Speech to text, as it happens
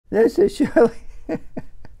This is Shirley.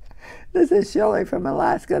 This is Shirley from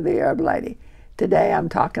Alaska, the Herb Lady. Today I'm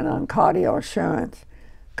talking on Cardio Assurance.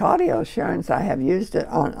 Cardio Assurance, I have used it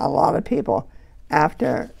on a lot of people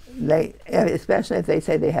after they, especially if they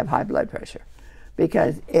say they have high blood pressure,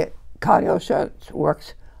 because Cardio Assurance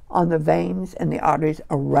works on the veins and the arteries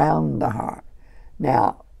around the heart.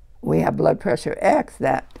 Now, we have blood pressure X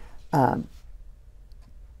that the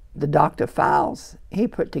Dr. Fowles, he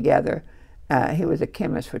put together. He was a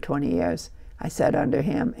chemist for 20 years. I sat under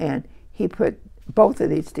him, and he put both of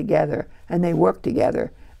these together, and they worked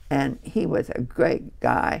together. And he was a great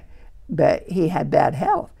guy, but he had bad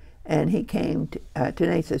health. And he came to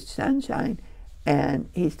Nature's Sunshine, and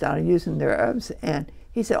he started using their herbs. And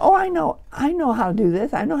he said, "Oh, I know how to do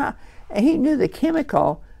this. I know how." And he knew the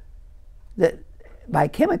chemical, by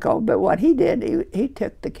chemical. But what he did, he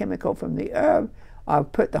took the chemical from the herb, or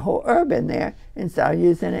put the whole herb in there, and started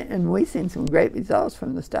using it. And we've seen some great results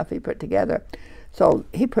from the stuff he put together. So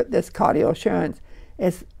he put this Cardio Assurance.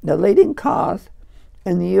 It's the leading cause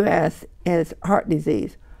in the U.S. is heart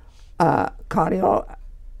disease. Cardio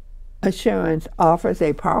Assurance offers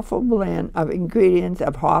a powerful blend of ingredients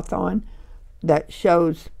of hawthorn that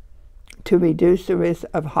shows to reduce the risk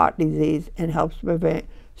of heart disease and helps prevent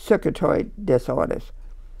circulatory disorders.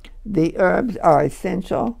 The herbs are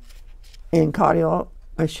essential in Cardio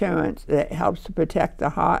Assurance that helps to protect the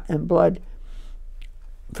heart and blood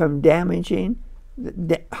from damaging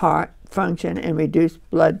the heart function and reduce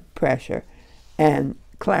blood pressure and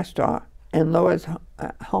cholesterol and lowers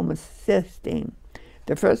homocysteine.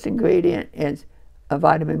 The first ingredient is a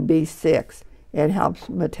vitamin B6. It helps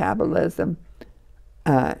metabolism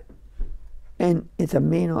and it's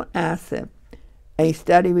amino acid. A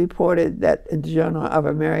study reported that in the Journal of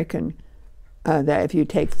American that if you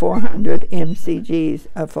take 400 mcgs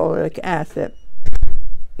of folic acid,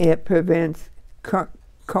 it prevents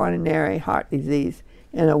coronary heart disease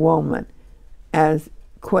in a woman, as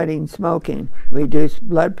quitting smoking reduces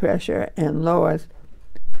blood pressure and lowers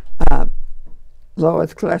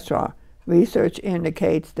cholesterol. Research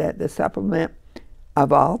indicates that the supplement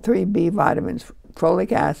of all three B vitamins,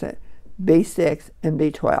 folic acid, B6, and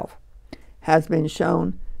B12, has been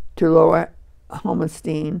shown to lower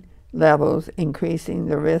homocysteine levels, increasing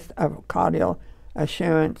the risk of Cardio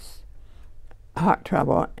Assurance heart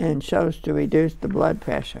trouble, and shows to reduce the blood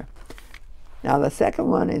pressure. Now the second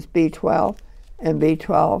one is B12, and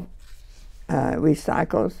B12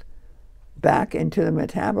 recycles back into the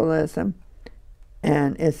metabolism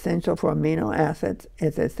and essential for amino acids.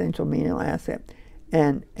 It's an essential amino acid.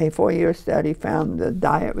 And a 4-year study found the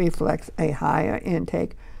diet reflects a higher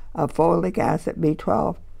intake of folic acid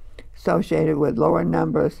B12 associated with lower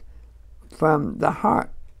numbers from the heart.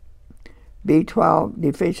 B12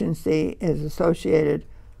 deficiency is associated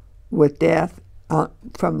with death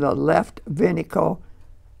from the left ventricle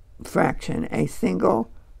fraction, a single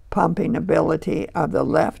pumping ability of the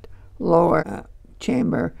left lower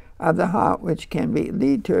chamber of the heart, which can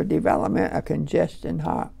lead to a development of congestion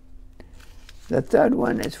heart. The third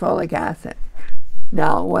one is folic acid.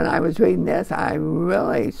 Now, when I was reading this, I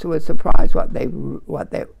really was surprised what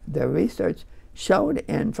the research showed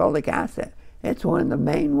in folic acid. It's one of the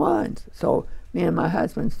main ones. So me and my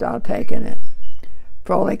husband started taking it.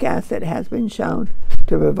 Folic acid has been shown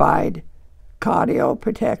to provide cardio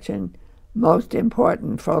protection. Most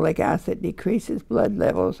important, folic acid decreases blood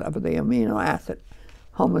levels of the amino acid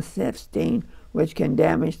homocysteine, which can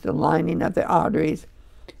damage the lining of the arteries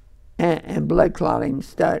and blood clotting.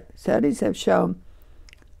 Studies have shown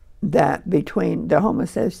that between the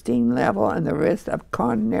homocysteine level and the risk of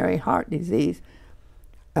coronary heart disease,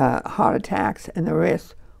 heart attacks, and the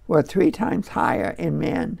risks were 3 times higher in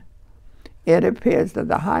men. It appears that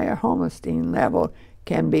the higher homocysteine level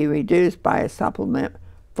can be reduced by a supplement,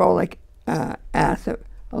 folic acid,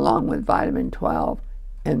 along with vitamin 12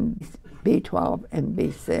 and B12 and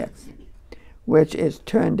B6, which is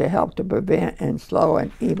turned to help to prevent and slow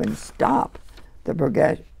and even stop the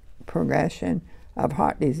progression of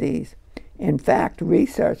heart disease. In fact,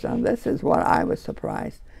 research on this is what I was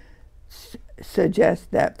surprised, suggests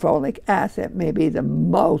that folic acid may be the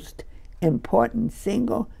most important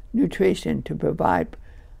single nutrition to provide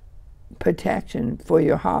protection for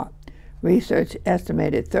your heart. Research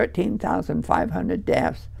estimated 13,500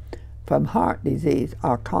 deaths from heart disease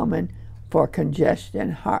are common for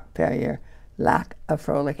congestion, heart failure, lack of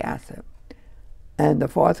folic acid. And the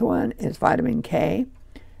fourth one is vitamin K.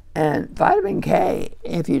 And vitamin K,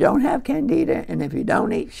 if you don't have candida and if you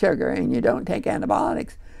don't eat sugar and you don't take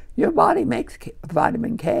antibiotics, your body makes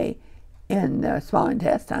vitamin K in the small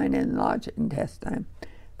intestine and large intestine.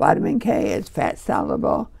 Vitamin K is fat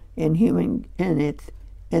soluble in human, and it's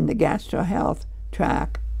in the gastrohealth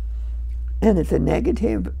tract, and it's a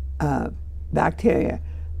negative bacteria.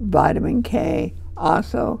 Vitamin K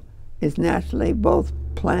also is naturally both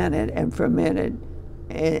planted and fermented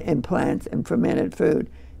in plants and fermented food.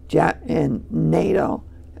 In natto,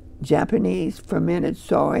 Japanese fermented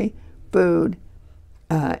soy food,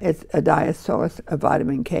 it's a diet source of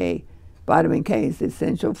vitamin K. Vitamin K is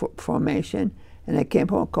essential for formation and a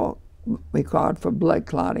chemical required for blood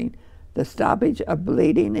clotting, the stoppage of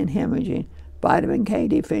bleeding and hemorrhaging. Vitamin K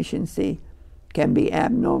deficiency can be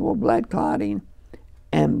abnormal blood clotting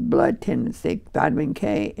and blood tendency. Vitamin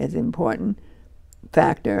K is an important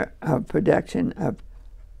factor of production of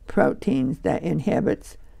proteins that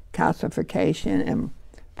inhibits calcification and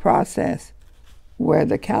process where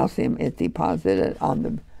the calcium is deposited on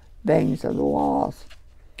the veins of the walls.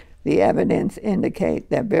 The evidence indicates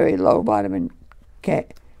that very low vitamin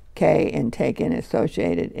K intake and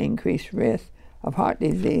associated increased risk of heart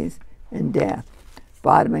disease and death.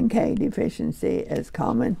 Vitamin K deficiency is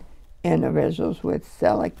common in individuals with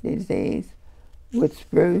celiac disease, with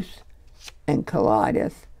spruce and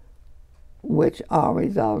colitis, which all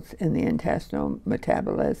results in the intestinal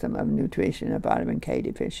metabolism of nutrition. Of vitamin K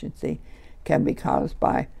deficiency can be caused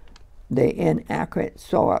by the inaccurate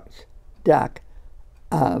source duct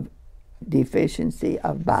of deficiency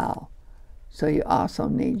of bowel. So you also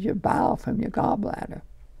need your bowel from your gallbladder.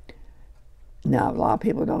 Now, a lot of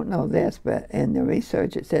people don't know this, but in the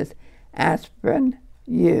research it says aspirin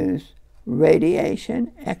use,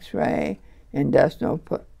 radiation, X-ray, industrial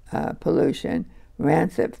pollution,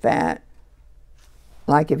 rancid fat,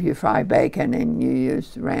 like if you fry bacon and you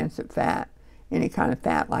use rancid fat, any kind of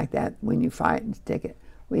fat like that, when you fry it and stick it.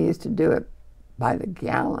 We used to do it by the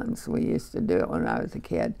gallons. We used to do it when I was a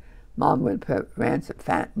kid. Mom would put rancid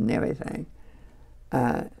fat in everything.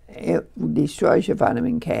 It destroys your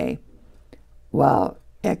vitamin K, while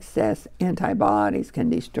excess antibiotics can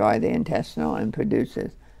destroy the intestinal and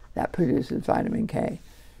produces vitamin K.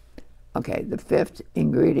 Okay, the fifth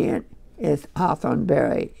ingredient is hawthorn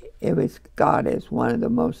berry. It was regarded as one of the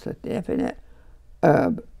most significant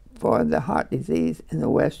herb for the heart disease in the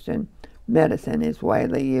Western medicine. Is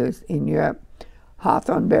widely used in Europe.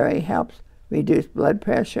 Hawthorn berry helps reduce blood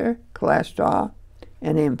pressure, cholesterol,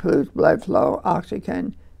 and improves blood flow,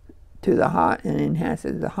 oxygen to the heart, and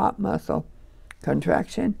enhances the heart muscle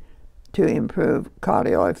contraction to improve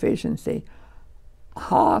cardio efficiency.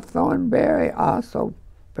 Hawthorn berry also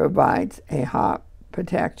provides a heart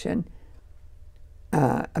protection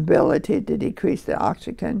ability to decrease the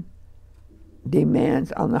oxygen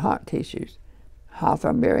demands on the heart tissues.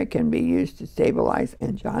 Hawthorn berry can be used to stabilize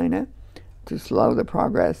angina, to slow the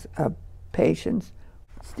progress of patients'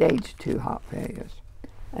 stage 2 heart failures.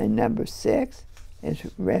 And number 6 is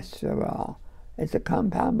resveratrol. It's a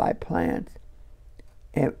compound by plants.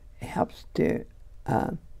 It helps to,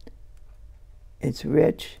 its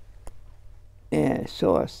rich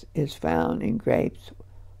source is found in grapes,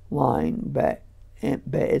 wine, but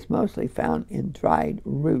it's mostly found in dried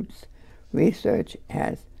roots. Research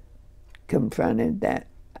has confronted that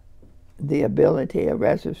the ability of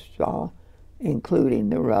resveratrol, including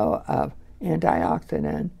the role of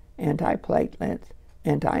antioxidant, antiplatelets,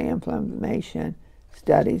 anti-inflammation.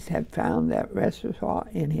 Studies have found that resveratrol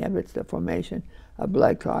inhibits the formation of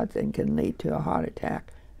blood clots and can lead to a heart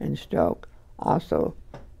attack and stroke. Also,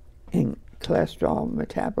 in cholesterol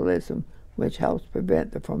metabolism, which helps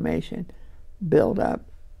prevent the formation, buildup,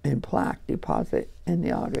 and plaque deposit in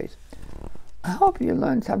the arteries. I hope you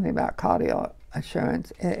learned something about Cardio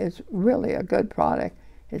Assurance. It's really a good product.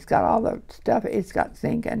 It's got all the stuff. It's got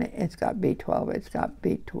zinc in it. It's got B12. It's got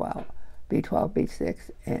B12,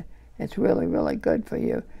 B6. It's really, really good for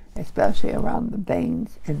you, especially around the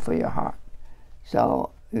veins and for your heart.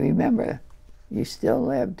 So remember, you still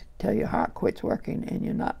lived till your heart quits working and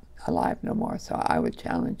you're not alive no more. So I would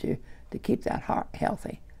challenge you to keep that heart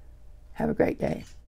healthy. Have a great day.